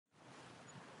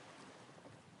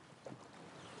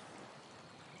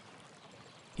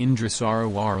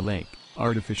Indrasarowar Lake,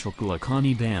 artificial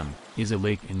Kulekhani Dam, is a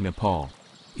lake in Nepal.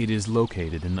 It is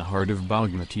located in the heart of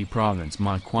Bagmati province,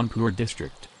 Makwanpur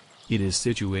district. It is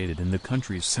situated in the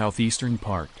country's southeastern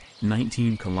part,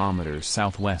 19 kilometers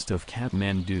southwest of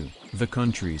Kathmandu, the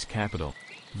country's capital.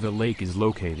 The lake is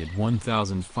located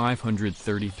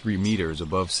 1,533 meters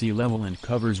above sea level and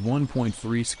covers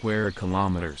 1.3 square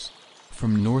kilometers.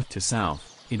 From north to south,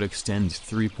 it extends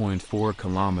 3.4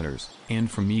 kilometers,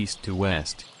 and from east to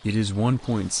west, it is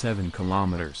 1.7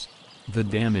 kilometers. The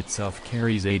dam itself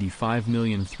carries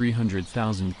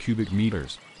 85,300,000 cubic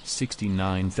meters,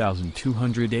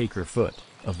 69,200 acre-foot,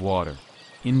 of water.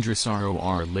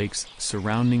 Indrasarowar Lake's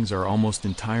surroundings are almost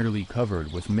entirely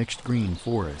covered with mixed green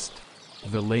forest.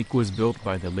 The lake was built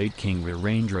by the late King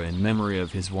Virendra in memory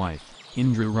of his wife,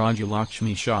 Indra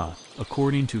Rajalakshmi Shah,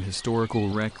 according to historical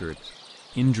records.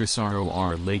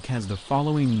 Indrasarowar Lake has the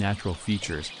following natural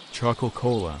features: Chakal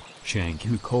Kola,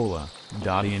 Shanku Kola,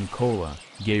 Dadian Kola,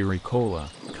 Gairi Kola,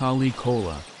 Kali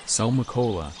Kola, Selma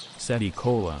Kola, Seti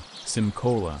Kola, Sim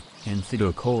Kola, and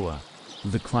Thido Kola.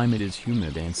 The climate is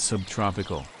humid and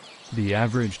subtropical. The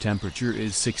average temperature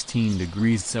is 16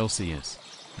 degrees Celsius.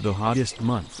 The hottest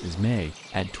month is May,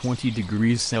 at 20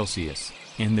 degrees Celsius,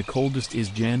 and the coldest is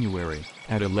January,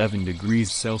 at 11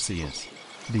 degrees Celsius.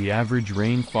 The average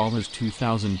rainfall is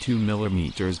 2,002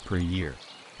 millimeters per year.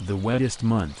 The wettest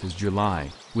month is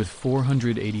July, with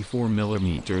 484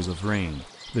 millimeters of rain.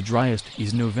 The driest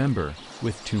is November,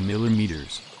 with 2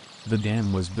 millimeters. The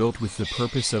dam was built with the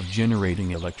purpose of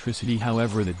generating electricity.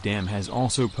 However, the dam has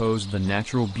also posed the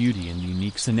natural beauty and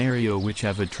unique scenario which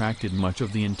have attracted much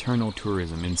of the internal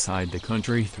tourism inside the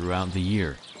country throughout the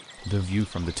year. The view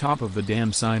from the top of the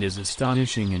dam side is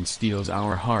astonishing and steals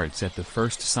our hearts at the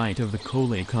first sight of the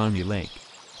Khulekhani Lake.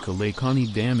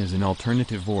 Khulekhani Dam is an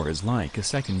alternative or is like a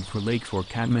second lake for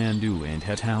Kathmandu and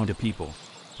Kathmandu people.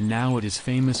 Now it is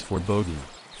famous for boating,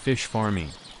 fish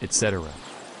farming, etc.